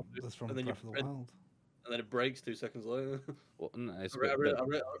you pick it up, That's from and then Breath of the and Wild. then it breaks 2 seconds later. Well, no, it's I a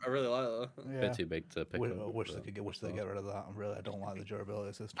bit, really like that. Yeah. bit too big to pick I up. wish but- they get rid of that. I don't like the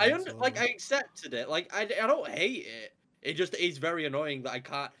durability system. I whatsoever. accepted it. Like I don't hate it. It just is very annoying that I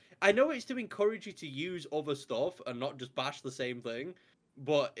can't. I know it's to encourage you to use other stuff and not just bash the same thing,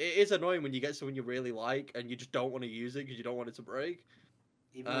 but it is annoying when you get someone you really like and you just don't want to use it because you don't want it to break.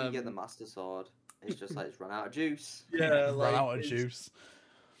 Even when you get the Master Sword, it's just like it's run out of juice. Yeah, Run out of juice.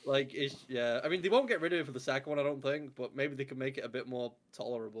 Like it's I mean they won't get rid of it for the second one, I don't think, but maybe they can make it a bit more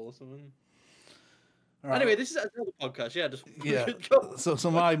tolerable or something. Right. Anyway, this is another podcast. Yeah, just Yeah. go. So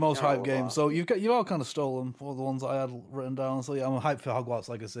my most Oh, hyped game. wow. So you all kind of stolen all the ones that I had written down. So yeah, I'm hyped for Hogwarts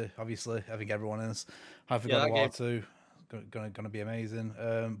Legacy. Obviously, I think everyone is. Hyped for Yeah, God of that War game- 2. Gonna be amazing.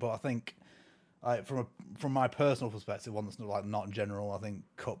 But I think, from my personal perspective, one that's not in general. I think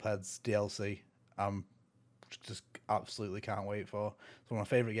Cuphead's DLC. Just absolutely can't wait for. It's one of my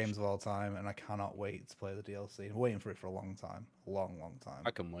favorite games of all time, and I cannot wait to play the DLC. I'm waiting for it for a long time, long time.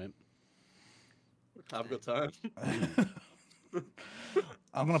 I can wait. I've got time.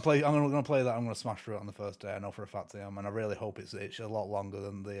 I'm gonna play that. I'm gonna smash through it on the first day. I know for a fact I am, and I really hope it's a lot longer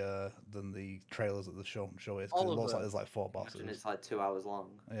than the trailers that the show is. 'Cause All it of looks like them. there's like 4 And bosses. it's like 2 hours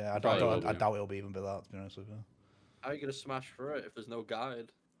long. Yeah, I Probably will doubt be. it'll be even be that. To be honest with you. How are you gonna smash through it if there's no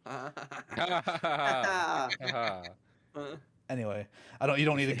guide? Anyway, You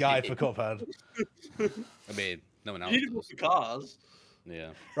don't need a guide for Cuphead. I mean, no one else You need to does. book the cars.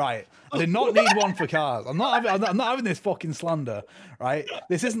 Yeah. Right, I did not need one for cars. I'm not having this fucking slander, right?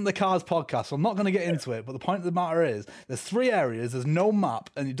 This isn't the cars podcast, so I'm not going to get into it. But the point of the matter is, there's 3 areas, there's no map,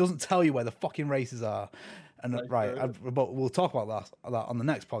 and it doesn't tell you where the fucking races are. And but we'll talk about that on the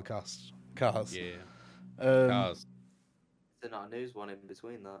next podcast. Cars. Yeah. Cars. There's not a news one in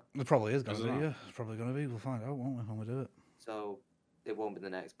between that. It probably is going Is to it be. not? Yeah, it's probably going to be. We'll find out, won't we, when we do it? So it won't be the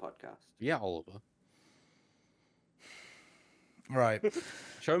next podcast. Yeah, Oliver. Right.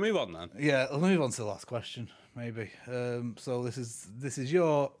 Shall we move on then? Yeah, let's move on to the last question, maybe. So this is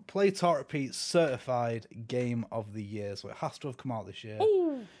your Play Talk Repeat certified game of the year. So it has to have come out this year.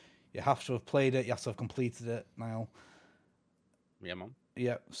 Ooh. You have to have played it. You have to have completed it. Now, Yeah, Mum.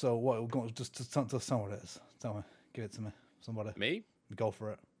 yeah. So what? Just tell me what it is. Tell me. Give it to me. Somebody. Me? Go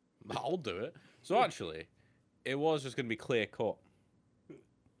for it. I'll do it. So actually, it was just going to be clear cut.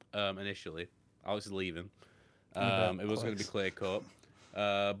 Initially, Alex is leaving. It was going to be clear cut.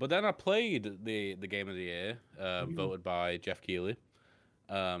 But then I played the game of the year, voted by Jeff Keighley,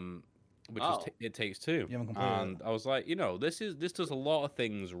 which was It Takes Two. You haven't completed And I was like, this does a lot of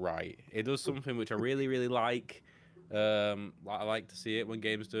things right. It does something which I really, really like. I like to see it when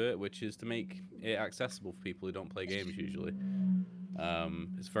games do it, which is to make it accessible for people who don't play games usually.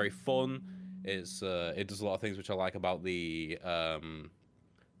 It's very fun. It does a lot of things which I like about the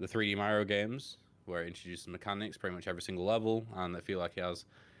 3D Mario games, where it introduces mechanics pretty much every single level, and I feel like it has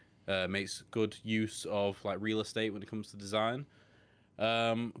makes good use of like real estate when it comes to design.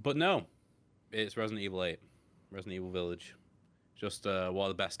 But no, it's Resident Evil 8, Resident Evil Village. Just one of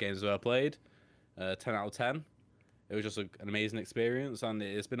the best games I've ever played. 10 out of 10. It was just an amazing experience, and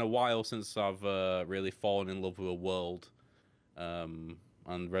it's been a while since I've really fallen in love with a world.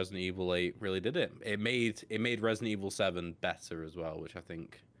 And Resident Evil 8 really did it. It made Resident Evil 7 better as well, which I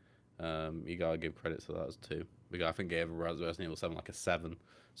think you gotta give credit to that too. Because I think I gave Resident Evil 7 like a 7.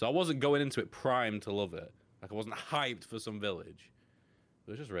 So I wasn't going into it primed to love it. Like I wasn't hyped for some village.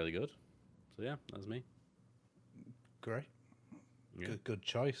 It was just really good. So yeah, that's me. Great. Yeah. Good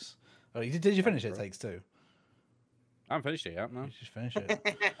choice. Oh, did you finish It Takes Two? I haven't finished it yet, no. You just finish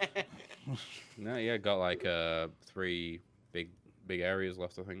it. No, yeah, got like 3 big areas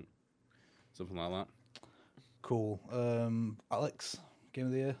left, I think. Something like that. Cool. Alex, game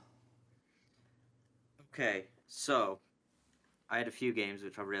of the year. Okay, so I had a few games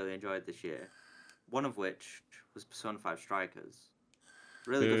which I really enjoyed this year. One of which was Persona 5 Strikers.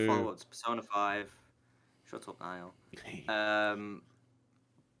 Really good follow-up to Persona 5. Shut up, Niall.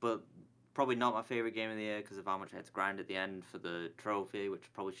 But probably not my favorite game of the year because of how much I had to grind at the end for the trophy, which I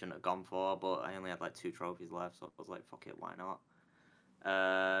probably shouldn't have gone for, but I only had like 2 trophies left, so I was like, fuck it, why not?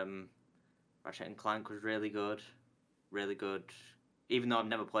 Ratchet and Clank was really good. Really good. Even though I've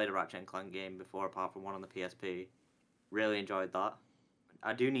never played a Ratchet and Clank game before, apart from one on the PSP. Really enjoyed that.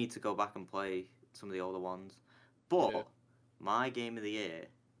 I do need to go back and play some of the older ones. But my game of the year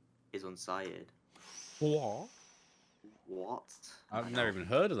is Unsighted. What? What? I've never even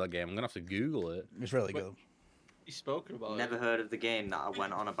heard of that game. I'm gonna have to Google it. It's really good. He's spoken about Never heard of the game that I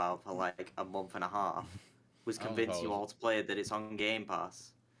went on about for like a month and a half. Was convinced you all to play it that it's on Game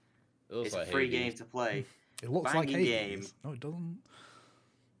Pass. It's like a free Hades. game to play. It looks like Banging Hades. game. No, it doesn't.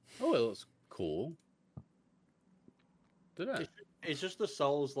 Oh, it looks cool. Did it? It's just the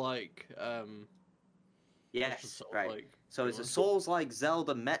Souls-like. Yes, just right. Souls-like. So it's a Souls-like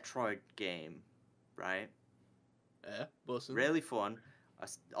Zelda Metroid game, right? Yeah, bussin'. Really fun.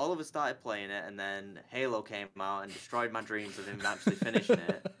 Oliver started playing it, and then Halo came out and destroyed my dreams of him actually finishing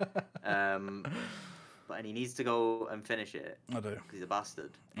it. And he needs to go and finish it. I do. Because he's a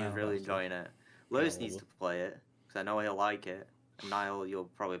bastard. He's Oh, really bastard. enjoying it. Lewis needs to play it, because I know he'll like it. And Niall, you'll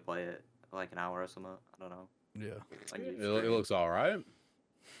probably play it for like an hour or something. I don't know. Yeah. When you It stream. looks alright.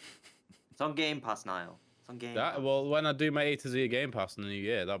 It's on Game Pass, Niall. It's on Game Pass. Well, when I do my A to Z Game Pass in the new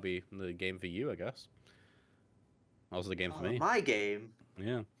year, that'll be the game for you, I guess. That was the game for me. My game?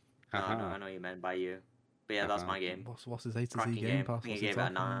 Yeah. No, I know what you meant by you. But yeah, that's my game. What's his A to Z Cracking Game game. Pass? I think What's he he gave it a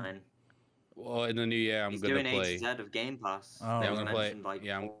talking about? 9. Well, in the new year, I'm He's gonna doing A play. to Z of Game Pass. Oh, It I'm was gonna play- mentioned like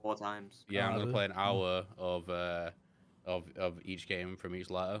yeah, I'm- 4 times. Yeah, I'm Oh, gonna play an hour of each game from each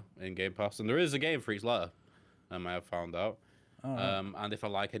letter in Game Pass, and there is a game for each letter. I have found out. Oh, And if I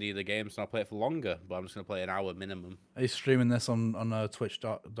like any of the games, then I'll play it for longer. But I'm just gonna play an hour minimum. Are you streaming this on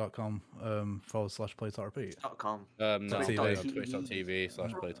twitch.com / play to repeat? .com. No, TV. Twitch.tv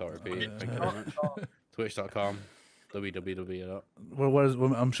 / play to repeat. Yeah. Thank you very much. Twitch.com. www.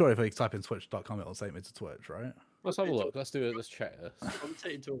 Well, I'm sure if I type in twitch.com, it'll take me to Twitch, right? Let's have a look. Let's do it. Let's check this. I'm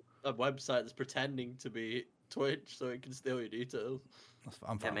taking to a website that's pretending to be Twitch so it can steal your details.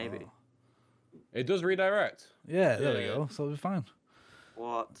 I'm fine with maybe. that. It does redirect. Yeah, there we Yeah. go. So it'll be fine.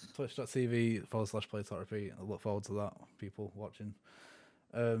 What? Twitch.tv/play.repeat. I look forward to that. People watching.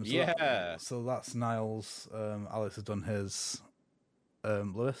 Yeah. So that's Niles. Alex has done his.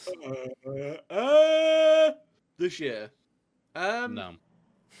 Lewis. This year. No.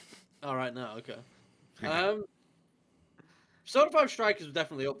 All right, no, okay. Persona 5 Strikers was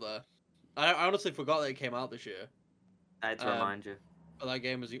definitely up there. I honestly forgot that it came out this year. I had to remind you. But that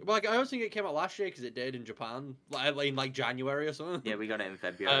game was like I don't think it came out last year because it did in Japan, like in like January or something. Yeah, we got it in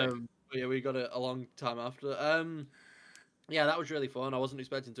February. But yeah, we got it a long time after. Yeah, that was really fun. I wasn't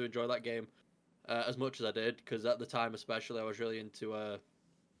expecting to enjoy that game as much as I did because at the time, especially, I was really into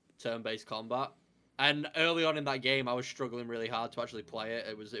turn-based combat. And early on in that game, I was struggling really hard to actually play it.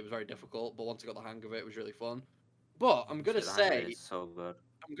 It was very difficult, but once I got the hang of it, it was really fun. But I'm gonna say It's so good.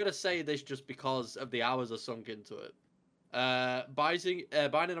 I'm gonna say this just because of the hours I sunk into it. Binding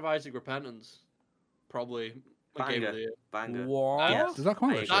of Isaac Repentance, probably my game of the year. Banger. What? Yes, Does that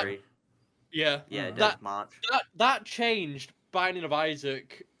come I out this agree. Yeah, Yeah, it that does, March. that changed Binding of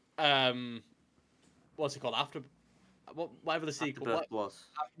Isaac. What's it called? Whatever the sequel. Afterbirth Plus.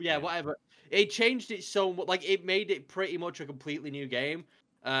 Yeah, whatever. It changed it so much. Like it made it pretty much a completely new game.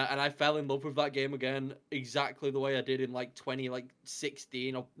 And I fell in love with that game again, exactly the way I did in like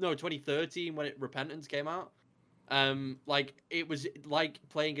 2016 or no 2013 when Repentance came out. Like it was like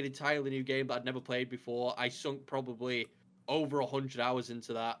playing an entirely new game that I'd never played before. I sunk probably over 100 hours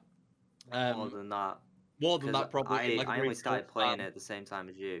into that. More than that. More than 'Cause that, probably. I only started playing it at the same time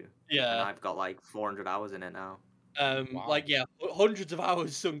as you. And Yeah. I've got like 400 hours in it now. Wow. Like yeah, hundreds of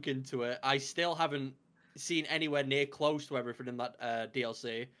hours sunk into it. I still haven't seen anywhere near close to everything in that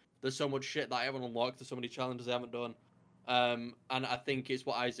DLC. There's so much shit that I haven't unlocked. There's so many challenges I haven't done. And I think it's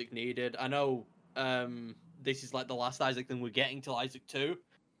what Isaac needed. I know this is like the last Isaac thing we're getting till Isaac 2.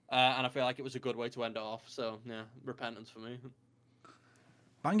 And I feel like it was a good way to end it off. So yeah, Repentance for me.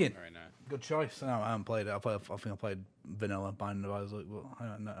 Banging. Very nice. Good choice. No, I haven't played it. I think I played Vanilla Binding of Isaac, but I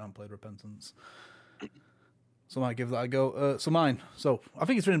haven't played Repentance. So I might give that a go. So mine. So I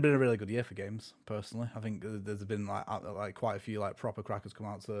think it's been a really good year for games. Personally, I think there's been like quite a few like proper crackers come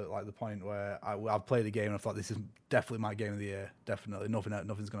out to like the point where I've played the game and I thought this is definitely my game of the year. Definitely,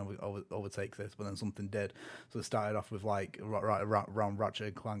 nothing's going to overtake this. But then something did. So it started off with like around Ratchet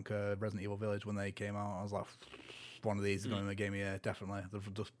and Clank, Resident Evil Village when they came out. I was like, one of these is going to be my game of the year. Definitely, they're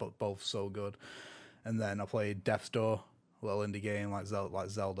just both so good. And then I played Death's Door, a little indie game like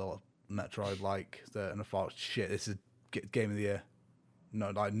Zelda. Metroid and I thought, shit, this is game of the year,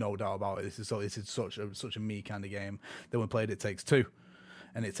 no doubt about it. This is such a me kind of game. Then we played It Takes Two,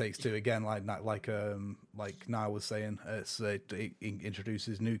 and It Takes Two again, like Niall was saying, it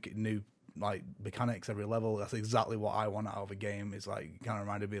introduces new like mechanics every level. That's exactly what I want out of a game. It's like kind of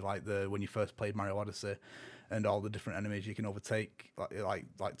reminded me like when you first played Mario Odyssey, and all the different enemies you can overtake, like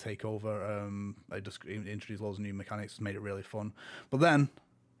take over. They just introduced loads of new mechanics, made it really fun. But then,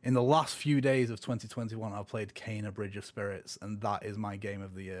 in the last few days of 2021, I've played Kena Bridge of Spirits, and that is my game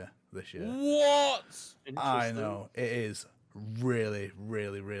of the year this year. What? I know it is really,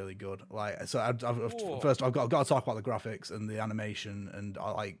 really, really good. Like, so I've got to talk about the graphics and the animation, and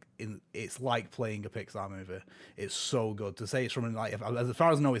it's like playing a Pixar movie. It's so good. To say it's from as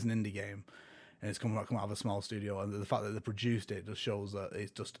far as I know, it's an indie game, and it's come out of a small studio, and the fact that they produced it just shows that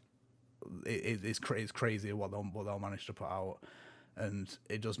it's crazy what they'll manage to put out. And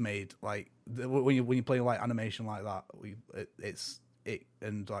it just made like when you play like animation like that,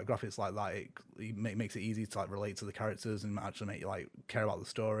 and like graphics like that, it makes it easy to like relate to the characters and actually make you like care about the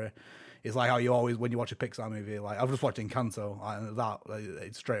story. It's like how you always when you watch a Pixar movie, like I've just watched Encanto, and that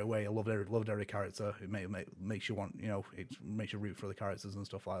straight away I loved every character. It makes you want, it makes you root for the characters and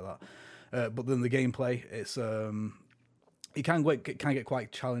stuff like that. But then the gameplay, it's it can get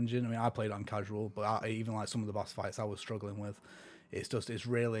quite challenging. I mean, I played on casual, but even like some of the boss fights I was struggling with. It's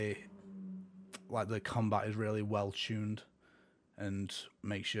really like the combat is really well tuned and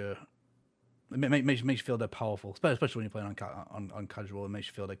makes you feel they're powerful, especially when you're playing on casual. It makes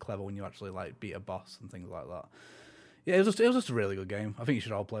you feel they're clever when you actually like beat a boss and things like that. Yeah, it was just a really good game. I think you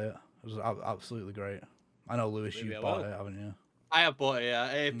should all play it. It was absolutely great. I know Lewis, you've bought it, haven't you? I have bought it.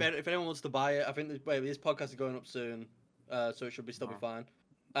 Yeah. If anyone wants to buy it, I think this podcast is going up soon, so it should still be fine.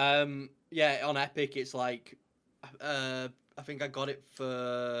 Yeah, on Epic it's like I think I got it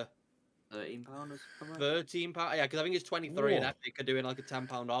for £13 or something. £13. Yeah, because I think it's 23 and Epic are doing like a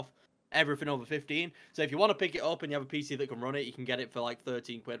 £10 off everything over 15. So if you want to pick it up and you have a PC that can run it, you can get it for like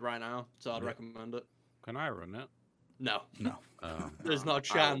 13 quid right now. So I'd recommend it. Can I run it? No. Oh. There's not a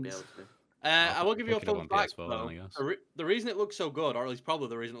chance. I will give you a fun fact though. The reason it looks so good, or at least probably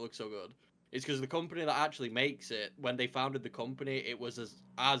the reason it looks so good, It's because the company that actually makes it, when they founded the company, it was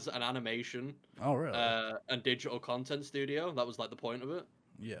as an animation Oh, really? and digital content studio. That was like the point of it.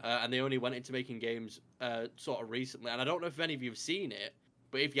 Yeah. And they only went into making games sort of recently. And I don't know if any of you have seen it,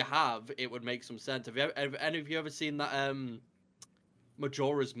 but if you have, it would make some sense. Have any of you ever seen that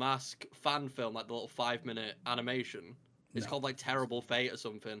Majora's Mask fan film, like the little 5-minute animation? It's called like Terrible Fate or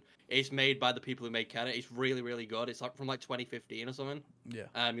something. It's made by the people who made Kenna. It's really, really good. It's like from like 2015 or something.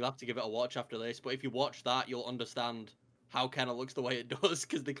 Yeah. You'll have to give it a watch after this. But if you watch that, you'll understand how Kenna looks the way it does,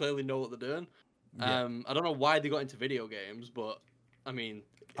 because they clearly know what they're doing. Yeah. I don't know why they got into video games, but I mean,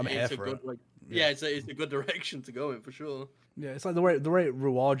 I'm here it's a for good it. like Yeah. it's a good direction to go in for sure. Yeah, it's like the way it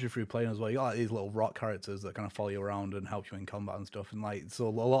rewards you through playing as well. You got like these little rock characters that kind of follow you around and help you in combat and stuff. And like, so a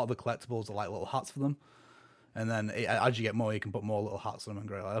lot of the collectibles are like little hats for them. And then as you get more, you can put more little hats on them and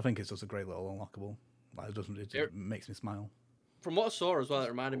great. Like, I think it's just a great little unlockable. Like, it just makes me smile. From what I saw as well, it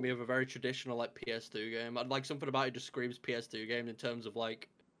reminded me of a very traditional like PS2 game. I'd like something about it just screams PS2 game in terms of like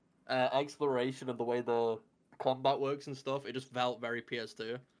exploration and the way the combat works and stuff. It just felt very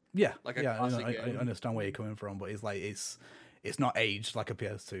PS2. Yeah, Like a yeah, classic I game. understand where you're coming from, but it's like it's not aged like a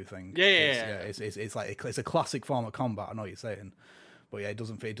PS2 thing. Yeah. It's like it's a classic form of combat. I know what you're saying, but yeah, it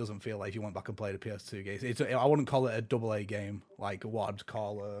doesn't feel like if you went back and played a PS2 game. I wouldn't call it a AA game like what I'd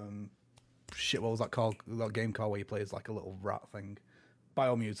call what was that called? That game called where you play as like a little rat thing,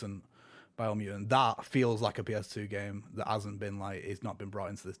 Biomutant. That feels like a PS2 game that hasn't been like it's not been brought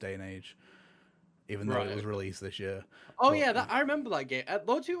into this day and age, even though it was released this year. Oh But- yeah, I remember that game.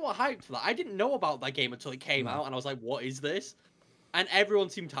 Loads of people were hyped for that. I didn't know about that game until it came out, and I was like, "What is this?" And everyone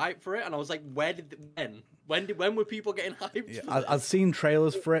seemed hyped for it, and I was like, "When were people getting hyped?" Yeah, for I'd seen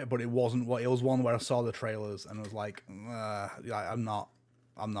trailers for it, but it wasn't what it was. One where I saw the trailers and I was like,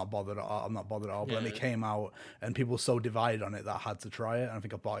 I'm not bothered. I'm not bothered at all. But then it Yeah. came out, and people were so divided on it that I had to try it. And I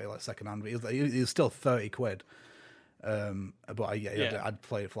think I bought it like second hand. It was still £30. But I'd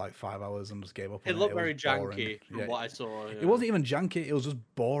played it for like 5 hours and just gave up. It on looked was very boring. janky from Yeah. what I saw. It wasn't even janky. It was just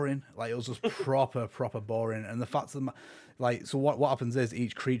boring. Like it was just proper boring. And the fact that so what happens is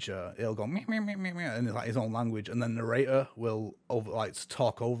each creature it'll go meh, meh, meh, meh, meh, in like his own language, and then the narrator will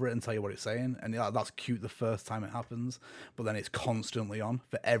talk over it and tell you what it's saying. And that's cute the first time it happens, but then it's constantly on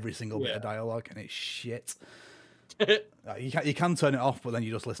for every single bit of dialogue, and it's shit. You can turn it off, but then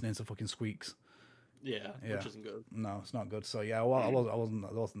you're just listening to fucking squeaks. Yeah, which isn't good. No, it's not good. So yeah, well, I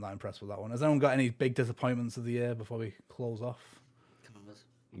wasn't that impressed with that one. Has anyone got any big disappointments of the year before we close off?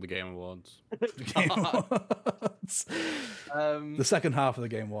 The Game Awards. The Game Awards. Um, The second half of the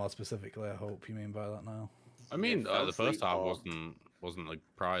Game Awards specifically. I hope you mean by that now. I mean, fell the first asleep half or- wasn't a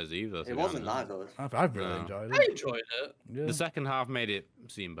prize either. to It be wasn't honest. that good. I've really No. enjoyed I it. enjoyed it. Yeah. The second half made it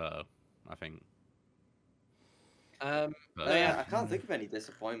seem better, I think. Um, But, I can't think of any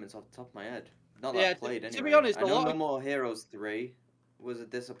disappointments off the top of my head. Not that Yeah, I've played to anyway. be honest, I a know lot No of- More Heroes 3 was a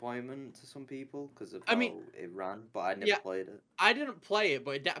disappointment to some people because of I how mean- it ran, but I never Yeah. played it. I didn't play it,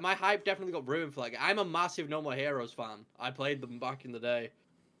 but my hype definitely got ruined for like. I'm a massive No More Heroes fan. I played them back in the day.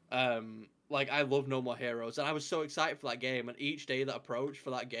 Like I love No More Heroes, and I was so excited for that game. And each day that approached for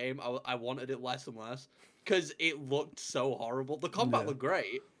that game, I wanted it less and less because it looked so horrible. The combat Yeah. looked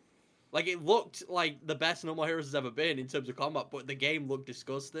great. Like it looked like the best No More Heroes has ever been in terms of combat, but the game looked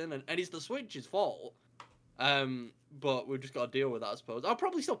disgusting, and it's the Switch's fault. But we've just got to deal with that, I suppose. I'll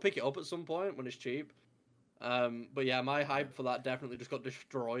probably still pick it up at some point when it's cheap. But yeah, my hype for that definitely just got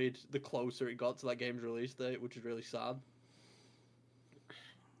destroyed the closer it got to that game's release date, which is really sad.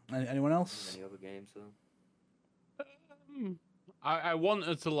 Anyone else? Any other games though? I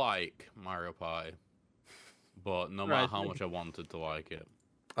wanted to like Mario Party, but no matter Right. how much I wanted to like it,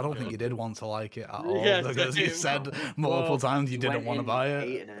 I don't think you did want to like it at all Yes, because you same. said multiple times you didn't went want to in buy it.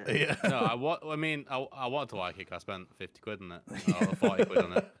 hating it. Yeah. no, I wanted to like it. 'Cause I spent 50 quid on it, or 40 quid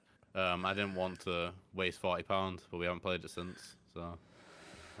on it. I didn't want to waste £40, but we haven't played it since. So,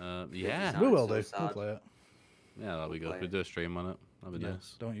 yeah, We will so do. sad. We'll play it. yeah, that'll be good. play We'll it. do a stream on it. That'll be Yeah,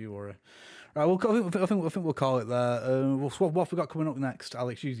 nice. don't you worry. Right, I think we'll call it there. What have we got coming up next,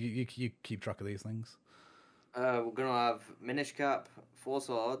 Alex? You keep track of these things. We're gonna have Minish Cap, Four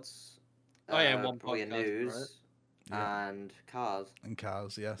Swords. Oh, yeah, and one probably a podcast, news right? and Cars. And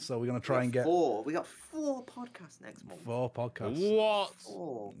cars, yeah. So we're gonna We try got and get four. We got 4 podcasts next month. 4 podcasts. What?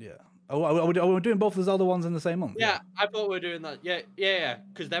 4. Yeah. Oh, are we doing both of the Zelda ones in the same month? Yeah, I thought we were doing that. Yeah.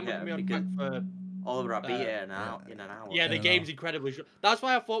 Because then we Yeah, can be on because- track for. Oliver, I'll be here yeah. now in an hour. Yeah, the Yeah, game's incredibly short. That's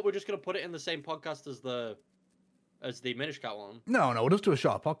why I thought we're just gonna put it in the same podcast as the Minish Cat one. No, we'll just do a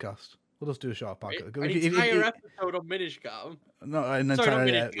short podcast. We'll just do a short podcast. An entire episode on Minish Cap. No, an Sorry, not entire.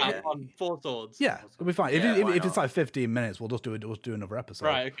 Minish yeah. Cap, on Four Swords. Yeah, it'll be fine. Yeah, why If it's not? like 15 minutes, we'll just do it. We'll do another episode.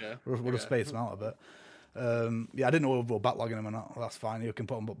 Right, okay. We'll just space them out a bit. Yeah, I didn't know we were backlogging them or not. That's fine. You can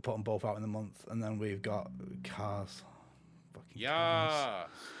put them both out in the month, and then we've got Cars. Fucking Cars. Yeah.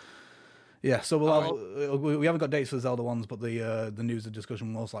 Yeah, so we haven't got dates for the Zelda ones, but the news and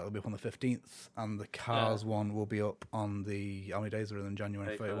discussion will most likely be up on the 15th, and the Cars one will be up on the how many days are in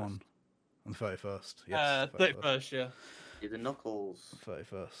January? 31, on the 31st. Yes, 31st, yeah. Yeah, the Knuckles.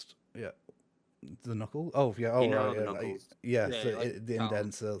 31st. Yeah. The Knuckle? Oh, yeah. Oh, You know right. the Yeah, Knuckles. yeah, Yeah, so like the pound.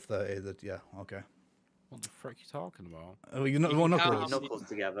 indents are 30. Yeah, okay. What the frick are you talking about? Oh, you know You more can Knuckles? count- Knuckles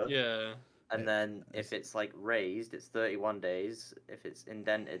together. Yeah. And then if it's like raised, it's 31 days. If it's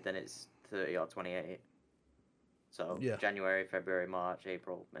indented, then it's 30 or 28. So Yeah. January, February, March,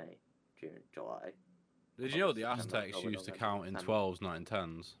 April, May, June, July. Did you know the September, Aztecs October, used to November, count in December. 12s, not in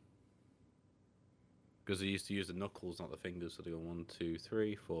 10s? Because they used to use the knuckles, not the fingers. So they go 1, 2,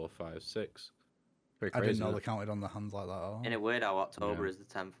 3, 4, 5, 6. Very I crazy. didn't know isn't they it? counted on the hands like that at all. Isn't it weird how October Yeah. is the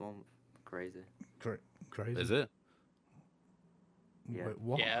 10th month? Crazy. Crazy. Is it? Yeah. Wait,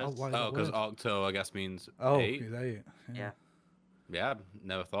 what? Yeah, Why is Oh, that because weird? Octo, I guess, means Oh, 8. it's 8. Yeah. Yeah,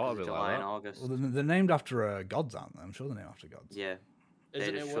 never thought of it July like and that. August. Well, they're named after gods, aren't they? I'm sure they're named after gods. Yeah.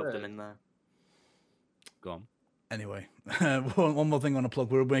 Isn't They it just shoved weird? them in there. Go on. Anyway, one more thing I want to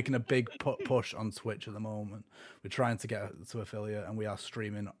plug. We're making a big push on Twitch at the moment. We're trying to get to affiliate, and we are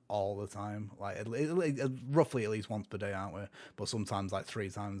streaming all the time, like roughly at least once per day, aren't we? But sometimes like 3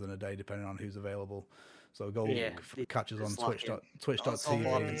 times in a day, depending on who's available. So go Yeah. catch us on It's like That's all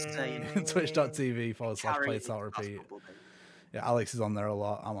I'm saying. twitch.tv, twitch.tv/play Carry start the past repeat. couple of days. Yeah, Alex is on there a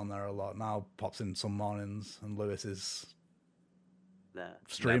lot. I'm on there a lot. Now pops in some mornings, and Lewis is There.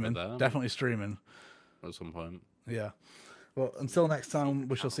 streaming. there. Definitely streaming. At some point. Yeah. Well, until next time,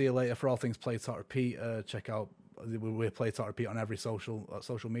 we shall see you later. For all things Play Talk Repeat, check out we Play Talk Repeat on every social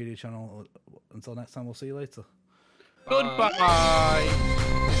media channel. Until next time, we'll see you later. Goodbye.